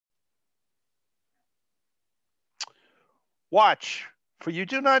Watch, for you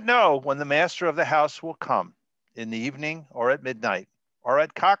do not know when the master of the house will come, in the evening or at midnight, or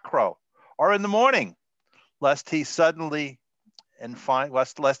at cockcrow, or in the morning, lest he come suddenly and find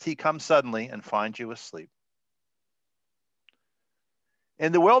you asleep.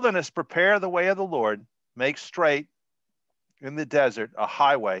 In the wilderness, prepare the way of the Lord, make straight in the desert a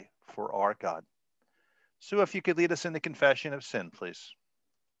highway for our God. Sue, if you could lead us in the confession of sin, please.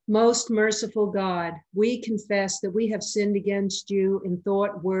 Most merciful God, we confess that we have sinned against you in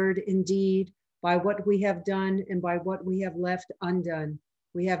thought, word, and deed, by what we have done and by what we have left undone.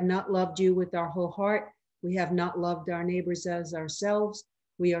 We have not loved you with our whole heart. We have not loved our neighbors as ourselves.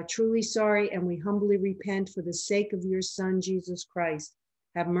 We are truly sorry and we humbly repent for the sake of your Son, Jesus Christ.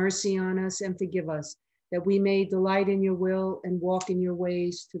 Have mercy on us and forgive us, that we may delight in your will and walk in your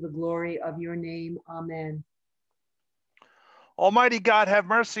ways to the glory of your name. Amen. Almighty God, have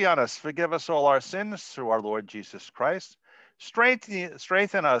mercy on us. Forgive us all our sins through our Lord Jesus Christ.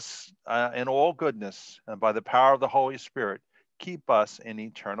 Strengthen us in all goodness, and by the power of the Holy Spirit, keep us in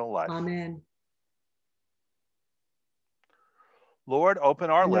eternal life. Amen. Lord,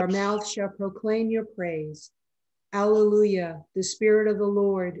 open our and lips. Our mouth shall proclaim your praise. Alleluia. The Spirit of the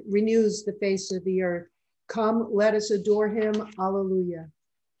Lord renews the face of the earth. Come, let us adore him. Alleluia.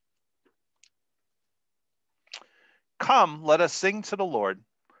 Come, let us sing to the Lord.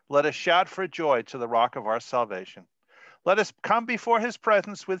 Let us shout for joy to the rock of our salvation. Let us come before his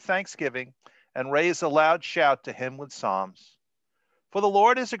presence with thanksgiving and raise a loud shout to him with psalms. For the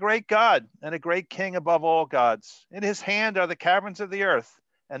Lord is a great God and a great King above all gods. In his hand are the caverns of the earth,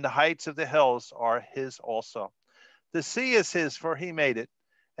 and the heights of the hills are his also. The sea is his, for he made it,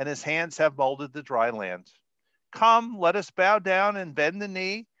 and his hands have molded the dry land. Come, let us bow down and bend the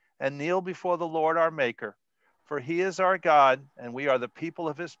knee and kneel before the Lord our Maker. For he is our God, and we are the people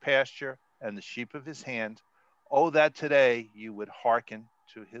of his pasture and the sheep of his hand. Oh, that today you would hearken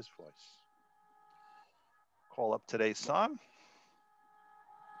to his voice. Call up today's psalm.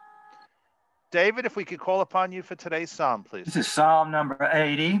 David, if we could call upon you for today's psalm, please. This is Psalm number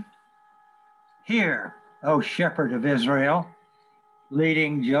 80. Hear, O shepherd of Israel,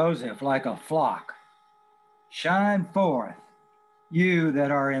 leading Joseph like a flock. Shine forth, you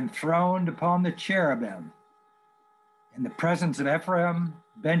that are enthroned upon the cherubim. In the presence of Ephraim,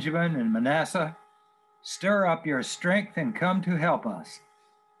 Benjamin, and Manasseh, stir up your strength and come to help us.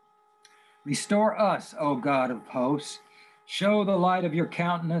 Restore us, O God of hosts. Show the light of your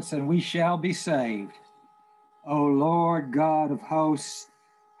countenance, and we shall be saved. O Lord God of hosts,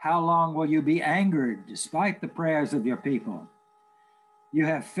 how long will you be angered despite the prayers of your people? You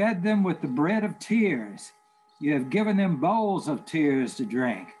have fed them with the bread of tears. You have given them bowls of tears to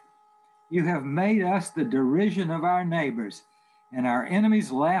drink. You have made us the derision of our neighbors, and our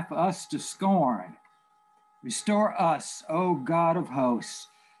enemies laugh us to scorn. Restore us, O God of hosts.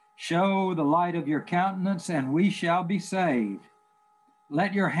 Show the light of your countenance, and we shall be saved.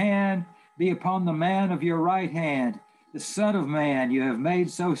 Let your hand be upon the man of your right hand, the Son of Man you have made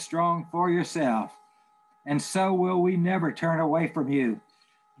so strong for yourself. And so will we never turn away from you.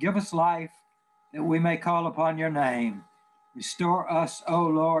 Give us life, that we may call upon your name. Restore us, O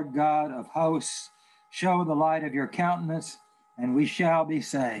Lord God of hosts. Show the light of your countenance, and we shall be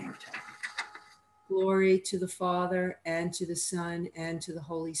saved. Glory to the Father, and to the Son, and to the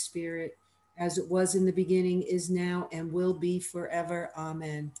Holy Spirit, as it was in the beginning, is now, and will be forever.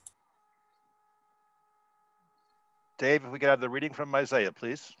 Amen. Dave, if we could have the reading from Isaiah,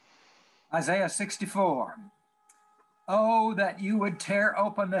 please. Isaiah 64. Oh, that you would tear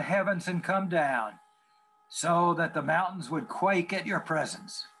open the heavens and come down, so that the mountains would quake at your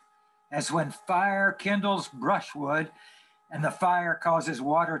presence, as when fire kindles brushwood and the fire causes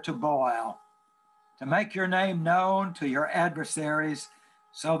water to boil, to make your name known to your adversaries,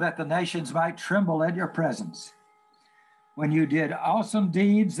 so that the nations might tremble at your presence. When you did awesome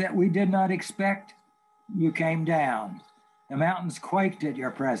deeds that we did not expect, you came down. The mountains quaked at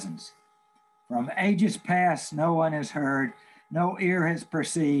your presence. From ages past, no one has heard, no ear has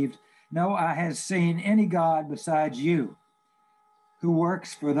perceived, no eye has seen any God besides you, who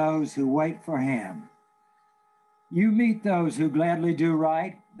works for those who wait for him. You meet those who gladly do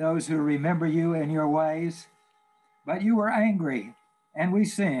right, those who remember you in your ways. But you were angry, and we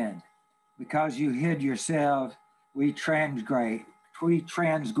sinned. Because you hid yourselves, we transgressed.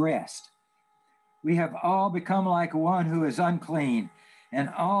 We have all become like one who is unclean, and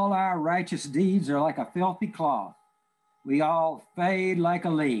all our righteous deeds are like a filthy cloth. We all fade like a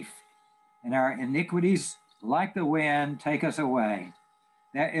leaf, and our iniquities, like the wind, take us away.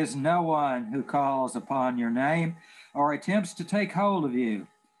 There is no one who calls upon your name or attempts to take hold of you,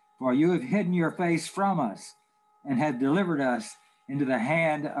 for you have hidden your face from us and had delivered us into the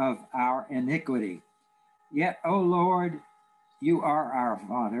hand of our iniquity. Yet, O Lord, you are our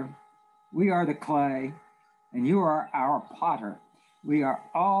Father. We are the clay, and you are our potter. We are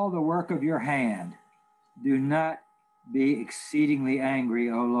all the work of your hand. Do not be exceedingly angry,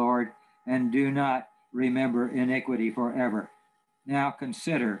 O Lord, and do not remember iniquity forever. Now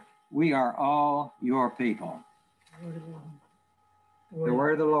consider, we are all your people. The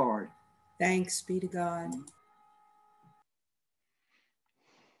word of the Lord. Thanks be to God.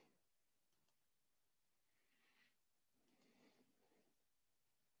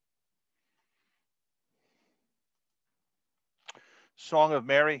 Song of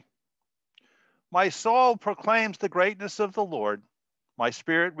Mary. My soul proclaims the greatness of the Lord. My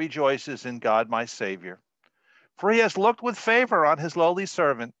spirit rejoices in God my Savior. For he has looked with favor on his lowly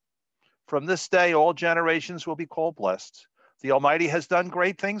servant. From this day all generations will be called blessed. The Almighty has done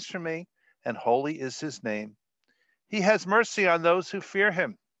great things for me, and holy is his name. He has mercy on those who fear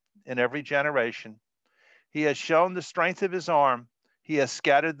him in every generation. He has shown the strength of his arm. He has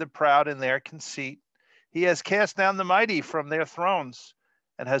scattered the proud in their conceit. He has cast down the mighty from their thrones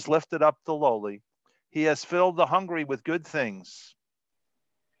and has lifted up the lowly. He has filled the hungry with good things,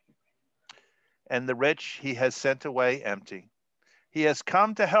 and the rich he has sent away empty. He has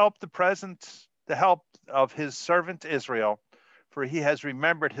come to help the help of his servant Israel, for he has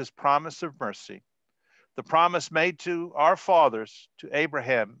remembered his promise of mercy, the promise made to our fathers, to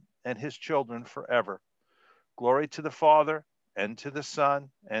Abraham and his children forever. Glory to the Father, and to the Son,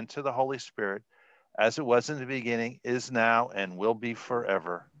 and to the Holy Spirit, as it was in the beginning, is now, and will be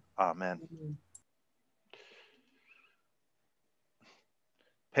forever. Amen.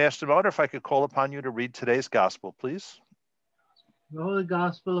 Pastor Motor, if I could call upon you to read today's gospel, please. The Holy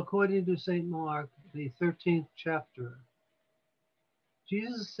Gospel according to St. Mark, the 13th chapter.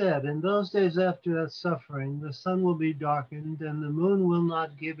 Jesus said, in those days after that suffering, the sun will be darkened, and the moon will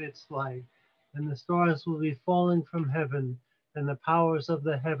not give its light, and the stars will be falling from heaven, and the powers of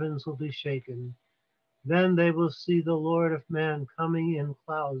the heavens will be shaken. Then they will see the Lord of Man coming in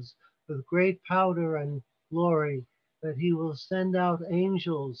clouds with great power and glory, that he will send out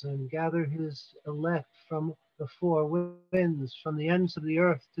angels and gather his elect from the four winds, from the ends of the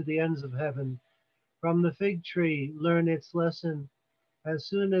earth to the ends of heaven. From the fig tree, learn its lesson. As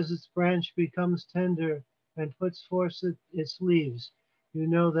soon as its branch becomes tender and puts forth its leaves, you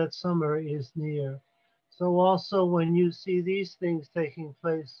know that summer is near. So also when you see these things taking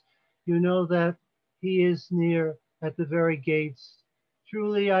place, you know that he is near at the very gates.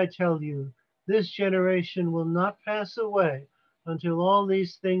 Truly I tell you, this generation will not pass away until all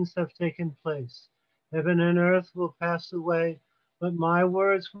these things have taken place. Heaven and earth will pass away, but my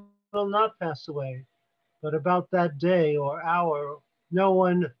words will not pass away. But about that day or hour, no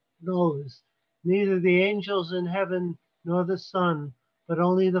one knows, neither the angels in heaven nor the Son, but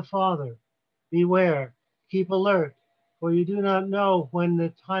only the Father. Beware, keep alert, for you do not know when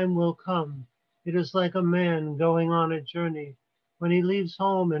the time will come. It is like a man going on a journey, when he leaves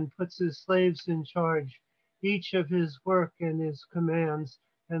home and puts his slaves in charge, each of his work and his commands,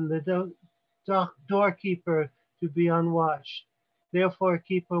 and the doorkeeper to be on watch. Therefore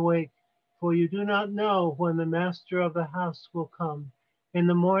keep awake, for you do not know when the master of the house will come, in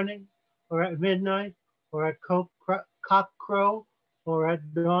the morning, or at midnight, or at cockcrow, or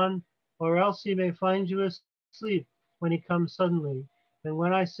at dawn, or else he may find you asleep when he comes suddenly. And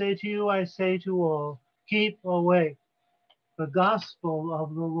when I say to you, I say to all, keep awake. The gospel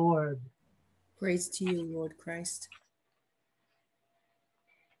of the Lord. Praise to you, Lord Christ.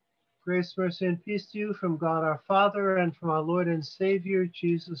 Grace, mercy, and peace to you from God our Father and from our Lord and Savior,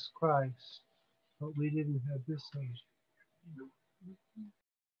 Jesus Christ. But we didn't have this one.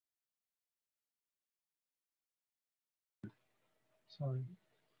 Sorry.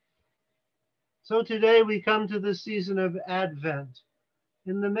 So today we come to the season of Advent.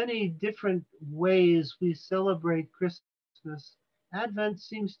 In the many different ways we celebrate Christmas, Advent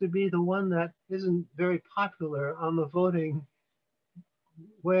seems to be the one that isn't very popular on the voting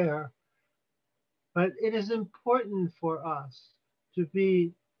where. But it is important for us to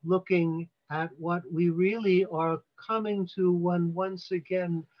be looking at what we really are coming to when once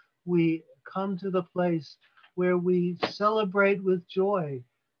again we come to the place where we celebrate with joy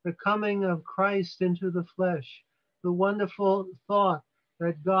the coming of Christ into the flesh, the wonderful thought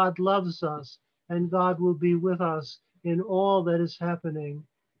that God loves us and God will be with us in all that is happening.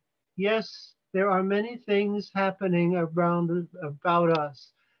 Yes, there are many things happening about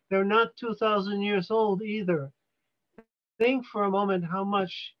us. They're not 2,000 years old either. Think for a moment how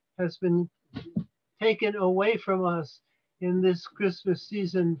much has been taken away from us in this Christmas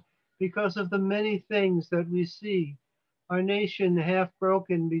season because of the many things that we see. Our nation half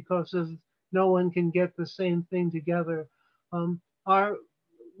broken because of no one can get the same thing together. Our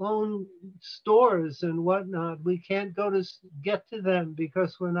own stores and whatnot, we can't go to get to them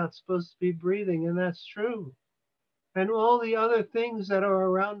because we're not supposed to be breathing, and that's true. And all the other things that are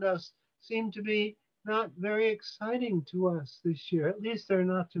around us seem to be not very exciting to us this year. At least they're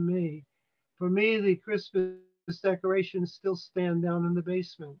not to me. For me, the Christmas decorations still stand down in the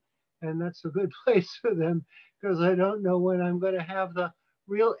basement, and that's a good place for them because I don't know when I'm going to have the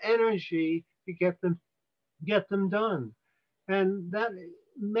real energy to get them done. And that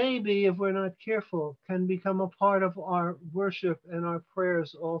maybe, if we're not careful, can become a part of our worship and our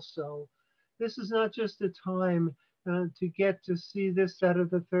prayers also. This is not just a time to get to see this, that, or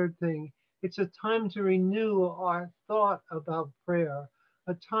the third thing. It's a time to renew our thought about prayer,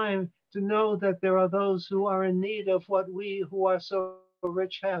 a time to know that there are those who are in need of what we who are so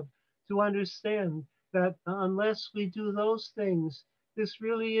rich have, to understand that unless we do those things, this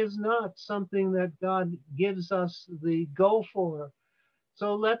really is not something that God gives us the go for.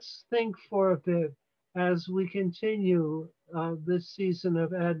 So let's think for a bit as we continue this season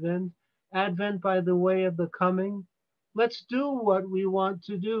of Advent, Advent by the way of the coming. Let's do what we want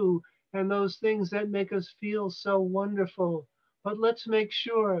to do and those things that make us feel so wonderful. But let's make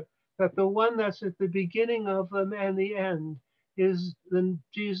sure that the one that's at the beginning of them and the end is the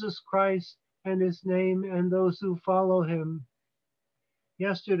Jesus Christ and his name and those who follow him.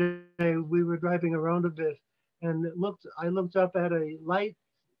 Yesterday we were driving around a bit and I looked up at a light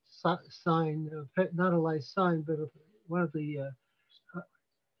sign, not a light sign, but one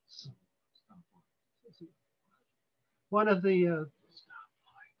of the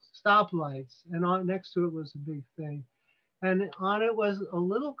stoplights, and next to it was a big thing. And on it was a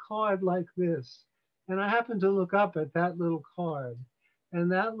little card like this. And I happened to look up at that little card.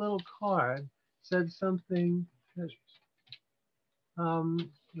 And that little card said something that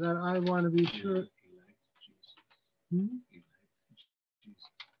I want to be sure.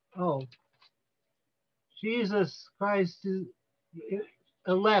 Oh, Jesus Christ is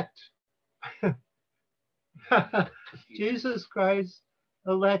elect. Jesus Christ,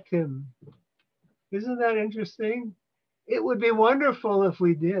 elect him. Isn't that interesting? It would be wonderful if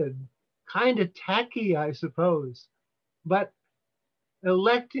we did. Kind of tacky, I suppose. But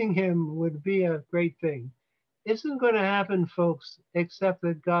electing him would be a great thing. Isn't going to happen, folks, except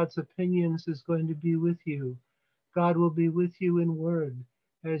that God's opinions is going to be with you. God will be with you in word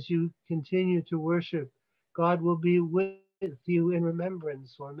as you continue to worship. God will be with you in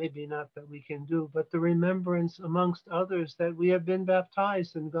remembrance, or maybe not that we can do, but the remembrance amongst others that we have been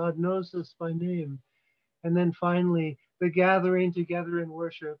baptized and God knows us by name. And then finally, the gathering together in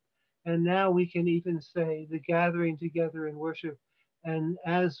worship. And now we can even say the gathering together in worship. And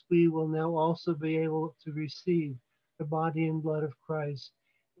as we will now also be able to receive the body and blood of Christ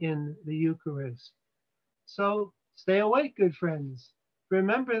in the Eucharist. So stay awake, good friends.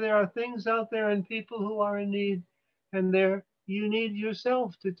 Remember, there are things out there and people who are in need, and you need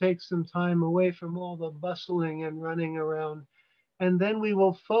yourself to take some time away from all the bustling and running around. And then we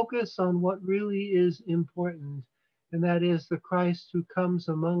will focus on what really is important, and that is the Christ who comes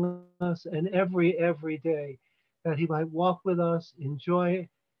among us and every day, that he might walk with us in joy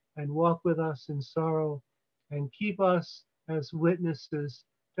and walk with us in sorrow and keep us as witnesses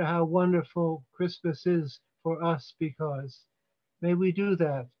to how wonderful Christmas is for us, because may we do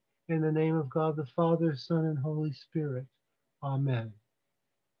that in the name of God the Father, Son, and Holy Spirit. Amen.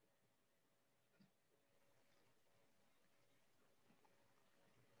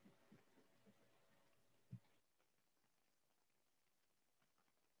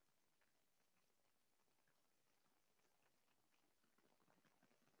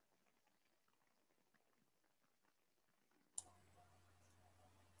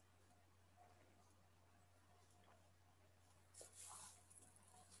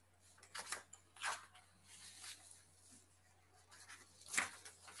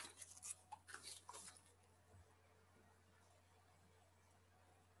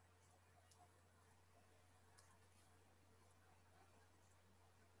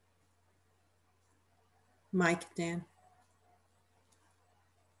 Mike, Dan.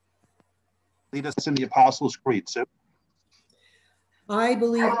 Lead us in the Apostles' Creed, Sue. I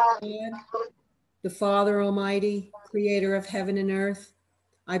believe in God, the Father Almighty, creator of heaven and earth.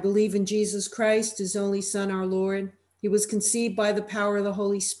 I believe in Jesus Christ, his only Son, our Lord. He was conceived by the power of the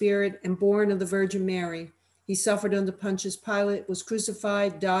Holy Spirit and born of the Virgin Mary. He suffered under Pontius Pilate, was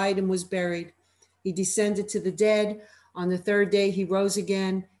crucified, died, and was buried. He descended to the dead. On the third day, he rose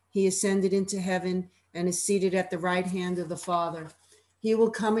again. He ascended into heaven and is seated at the right hand of the Father. He will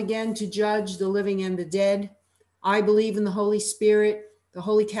come again to judge the living and the dead. I believe in the Holy Spirit, the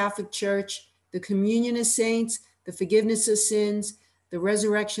Holy Catholic Church, the communion of saints, the forgiveness of sins, the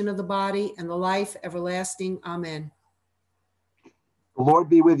resurrection of the body, and the life everlasting. Amen. The Lord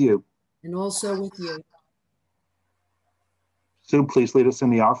be with you. And also with you. Sue, please lead us in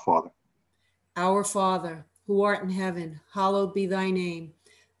the Our Father. Our Father, who art in heaven, hallowed be thy name.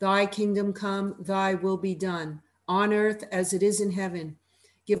 Thy kingdom come, thy will be done, on earth as it is in heaven.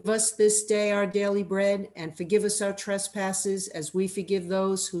 Give us this day our daily bread, and forgive us our trespasses as we forgive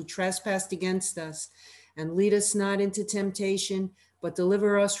those who trespass against us. And lead us not into temptation, but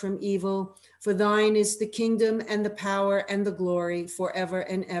deliver us from evil. For thine is the kingdom and the power and the glory forever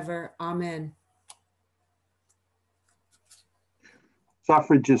and ever. Amen.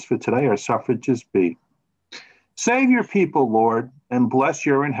 Suffrages for today are suffrages B. Save your people, Lord, and bless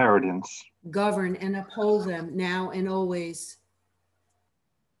your inheritance. Govern and uphold them now and always.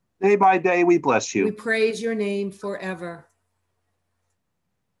 Day by day we bless you. We praise your name forever.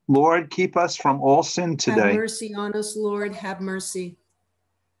 Lord, keep us from all sin today. Have mercy on us, Lord, have mercy.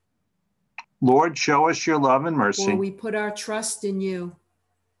 Lord, show us your love and mercy. For we put our trust in you.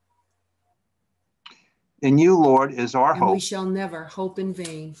 In you, Lord, is our and hope. We shall never hope in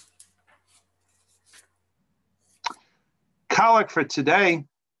vain. Collect for today.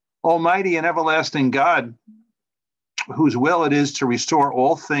 Almighty and everlasting God, whose will it is to restore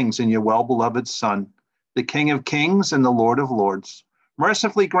all things in your well-beloved Son, the King of kings and the Lord of lords,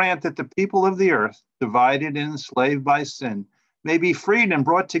 mercifully grant that the people of the earth, divided and enslaved by sin, may be freed and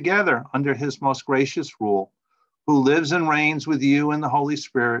brought together under his most gracious rule, who lives and reigns with you in the Holy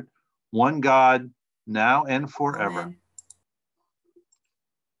Spirit, one God, now and forever. Amen.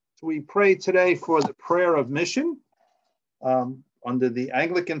 So we pray today for the prayer of mission. Under the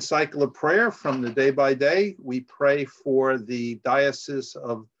Anglican cycle of prayer from the Day by Day, we pray for the Diocese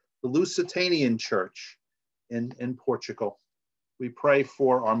of the Lusitanian Church in Portugal. We pray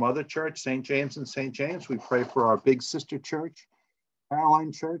for our mother church, St. James and St. James. We pray for our big sister church,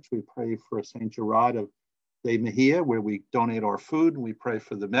 Caroline Church. We pray for St. Gerard of de Mejia, where we donate our food. We pray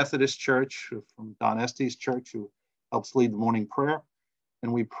for the Methodist Church from Don Estes Church, who helps lead the morning prayer.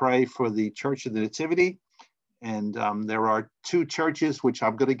 And we pray for the Church of the Nativity. And there are two churches, which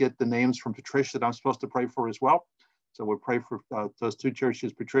I'm going to get the names from Patricia that I'm supposed to pray for as well. So we'll pray for those two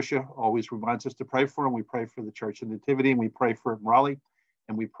churches. Patricia always reminds us to pray for them. We pray for the Church of the Nativity, and we pray for Raleigh,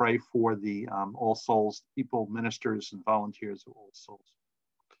 and we pray for the All Souls people, ministers, and volunteers of All Souls.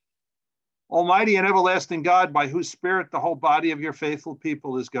 Almighty and everlasting God, by whose Spirit the whole body of your faithful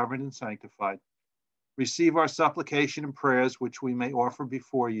people is governed and sanctified, receive our supplication and prayers, which we may offer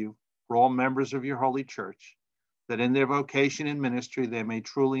before you for all members of your holy church, that in their vocation and ministry they may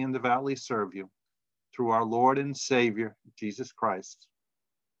truly and devoutly serve you, through our Lord and Savior, Jesus Christ.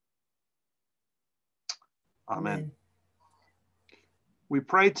 Amen. We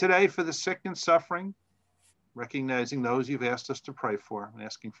pray today for the sick and suffering, recognizing those you've asked us to pray for and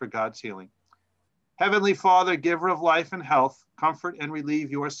asking for God's healing. Heavenly Father, giver of life and health, comfort and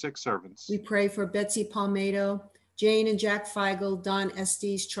relieve your sick servants. We pray for Betsy Palmado, Jane and Jack Feigl, Don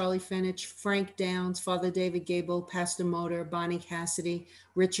Estes, Charlie Finich, Frank Downs, Father David Gable, Pastor Motor, Bonnie Cassidy,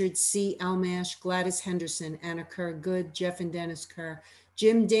 Richard C. Almash, Gladys Henderson, Anna Kerr Good, Jeff and Dennis Kerr,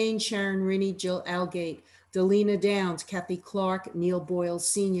 Jim Dane, Sharon Rinnie, Jill Algate, Delina Downs, Kathy Clark, Neil Boyle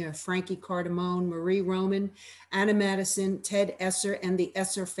Sr., Frankie Cardamone, Marie Roman, Anna Madison, Ted Esser, and the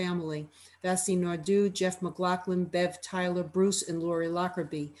Esser family, Vassie Nardu, Jeff McLaughlin, Bev Tyler, Bruce and Lori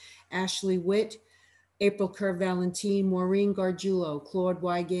Lockerbie, Ashley Witt, April Kerr Valentine, Maureen Gargiulo, Claude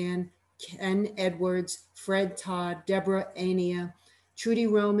Wigan, Ken Edwards, Fred Todd, Deborah Ania, Trudy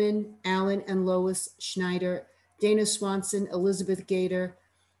Roman, Alan and Lois Schneider, Dana Swanson, Elizabeth Gator,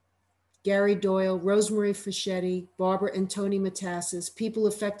 Gary Doyle, Rosemary Fischetti, Barbara and Tony Matassis, people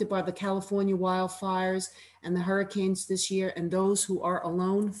affected by the California wildfires and the hurricanes this year, and those who are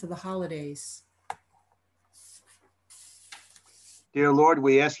alone for the holidays. Dear Lord,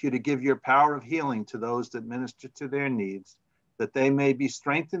 we ask you to give your power of healing to those that minister to their needs, that they may be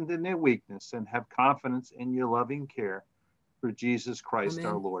strengthened in their weakness and have confidence in your loving care through Jesus Christ,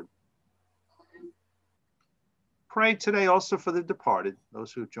 Amen. our Lord. Pray today also for the departed,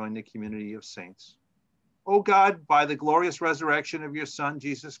 those who have joined the community of saints. O God, by the glorious resurrection of your Son,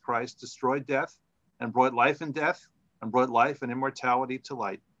 Jesus Christ, destroyed death and brought life in death and brought life and immortality to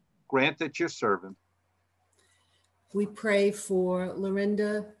light. Grant that your servant. We pray for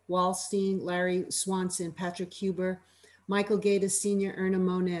Lorinda Wallstein, Larry Swanson, Patrick Huber, Michael Gator Sr., Erna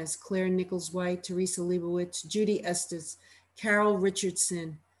Moniz, Claire Nichols White, Teresa Leibowitz, Judy Estes, Carol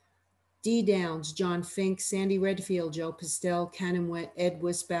Richardson, Dee Downs, John Fink, Sandy Redfield, Joe Pistel, Canon Ed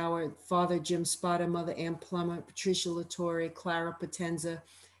Wisbauer, Father Jim Spada, Mother Ann Plummer, Patricia Latore, Clara Potenza,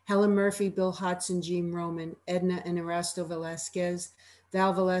 Helen Murphy, Bill Hodson, Jean Roman, Edna and Erasto Velasquez,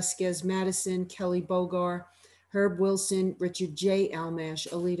 Val Velasquez Madison, Kelly Bogar, Herb Wilson, Richard J. Almash,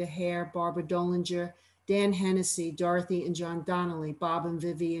 Alita Hare, Barbara Dolinger, Dan Hennessy, Dorothy and John Donnelly, Bob and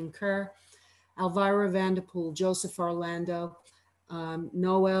Vivian Kerr, Elvira Vanderpool, Joseph Orlando,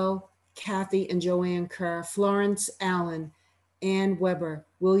 Noel, Kathy and Joanne Kerr, Florence Allen, Ann Weber,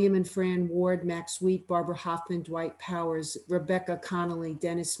 William and Fran Ward, Max Wheat, Barbara Hoffman, Dwight Powers, Rebecca Connolly,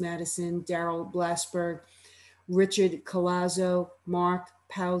 Dennis Madison, Daryl Blasberg, Richard Colazzo, Mark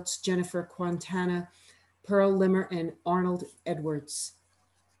Pouts, Jennifer Quintana, Pearl Limmer, and Arnold Edwards.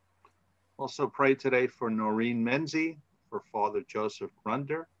 Also pray today for Noreen Menzie, for Father Joseph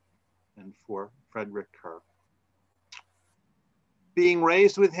Grunder, and for Frederick Kerr. Being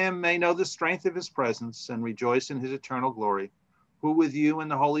raised with him, may know the strength of his presence and rejoice in his eternal glory, who with you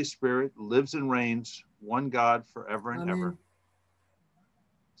and the Holy Spirit lives and reigns, one God forever and ever.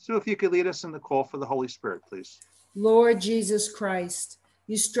 So if you could lead us in the call for the Holy Spirit, please. Lord Jesus Christ,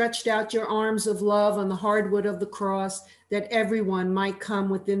 you stretched out your arms of love on the hardwood of the cross that everyone might come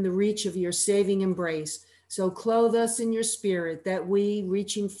within the reach of your saving embrace. So clothe us in your spirit that we,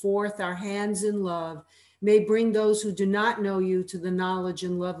 reaching forth our hands in love, may bring those who do not know you to the knowledge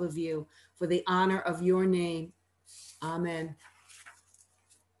and love of you for the honor of your name. Amen.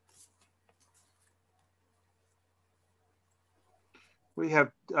 We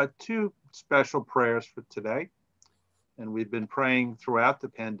have two special prayers for today, and we've been praying throughout the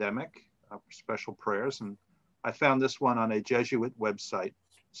pandemic for special prayers, and I found this one on a Jesuit website,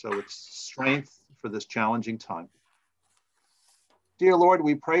 so it's strength for this challenging time. Dear Lord,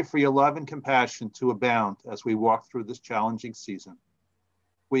 we pray for your love and compassion to abound as we walk through this challenging season.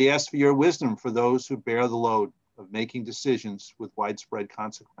 We ask for your wisdom for those who bear the load of making decisions with widespread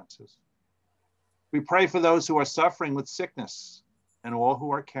consequences. We pray for those who are suffering with sickness and all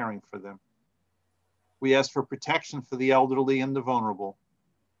who are caring for them. We ask for protection for the elderly and the vulnerable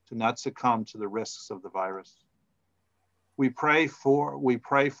to not succumb to the risks of the virus. We pray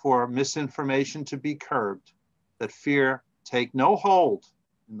for misinformation to be curbed, that fear take no hold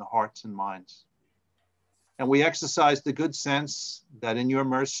in the hearts and minds. And we exercise the good sense that in your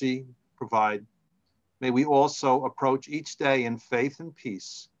mercy provide. May we also approach each day in faith and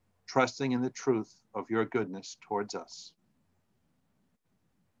peace, trusting in the truth of your goodness towards us.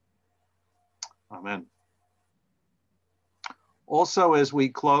 Amen. Also, as we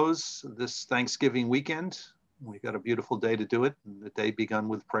close this Thanksgiving weekend, we got a beautiful day to do it. And the day begun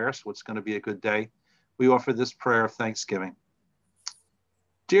with prayer, so it's going to be a good day. We offer this prayer of thanksgiving.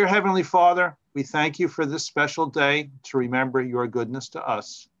 Dear Heavenly Father, we thank you for this special day to remember your goodness to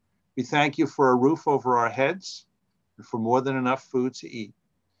us. We thank you for a roof over our heads and for more than enough food to eat.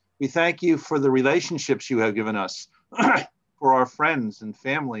 We thank you for the relationships you have given us, for our friends and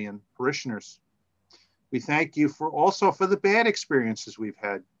family and parishioners. We thank you also for the bad experiences we've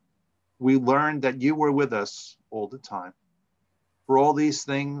had. We learned that you were with us all the time. For all these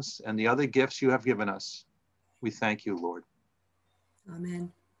things and the other gifts you have given us, we thank you, Lord.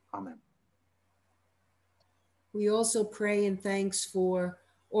 Amen. Amen. We also pray in thanks for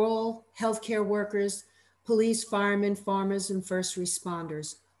all healthcare workers, police, firemen, farmers, and first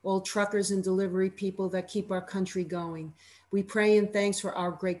responders, all truckers and delivery people that keep our country going. We pray in thanks for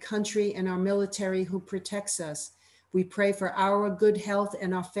our great country and our military who protects us. We pray for our good health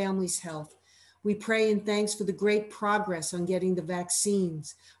and our family's health. We pray in thanks for the great progress on getting the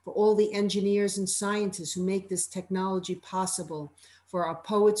vaccines, for all the engineers and scientists who make this technology possible, for our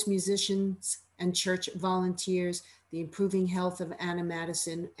poets, musicians, and church volunteers, the improving health of Anna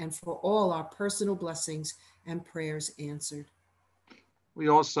Madison, and for all our personal blessings and prayers answered. We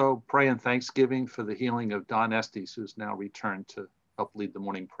also pray in thanksgiving for the healing of Don Estes, who's now returned to help lead the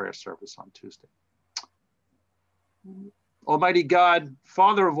morning prayer service on Tuesday. Almighty God,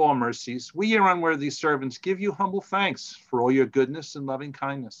 Father of all mercies, we, your unworthy servants, give you humble thanks for all your goodness and loving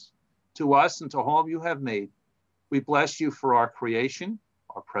kindness to us and to all you have made. We bless you for our creation,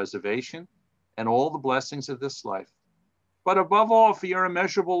 our preservation, and all the blessings of this life. But above all, for your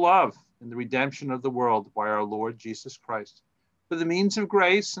immeasurable love and the redemption of the world by our Lord Jesus Christ, for the means of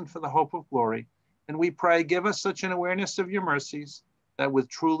grace and for the hope of glory. And we pray, give us such an awareness of your mercies that with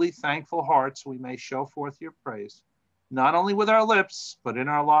truly thankful hearts we may show forth your praise, not only with our lips, but in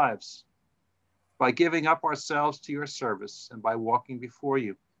our lives, by giving up ourselves to your service and by walking before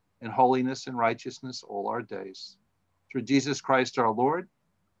you in holiness and righteousness all our days. Through Jesus Christ our Lord,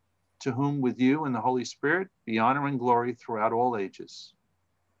 to whom with you and the Holy Spirit be honor and glory throughout all ages.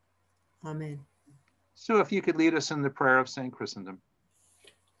 Amen. Sue, if you could lead us in the prayer of St. Chrysostom.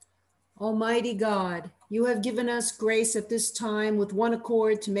 Almighty God, you have given us grace at this time with one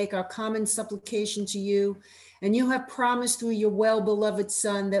accord to make our common supplication to you, and you have promised through your well-beloved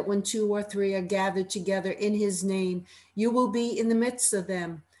Son that when 2 or 3 are gathered together in his name, you will be in the midst of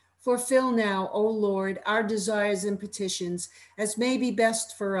them. Fulfill now, O Lord, our desires and petitions as may be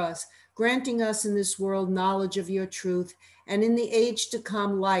best for us, granting us in this world knowledge of your truth, and in the age to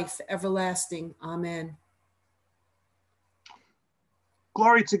come life everlasting. Amen.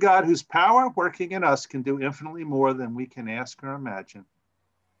 Glory to God, whose power working in us can do infinitely more than we can ask or imagine.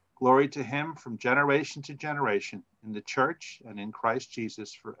 Glory to him from generation to generation in the church and in Christ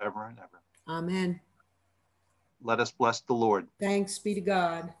Jesus forever and ever. Amen. Let us bless the Lord. Thanks be to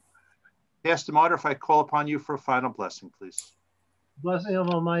God. Pastor Martyr, if I call upon you for a final blessing, please. Blessing of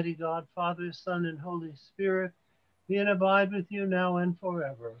Almighty God, Father, Son, and Holy Spirit, be and abide with you now and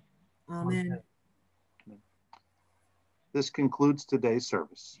forever. Amen. Amen. This concludes today's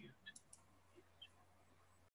service.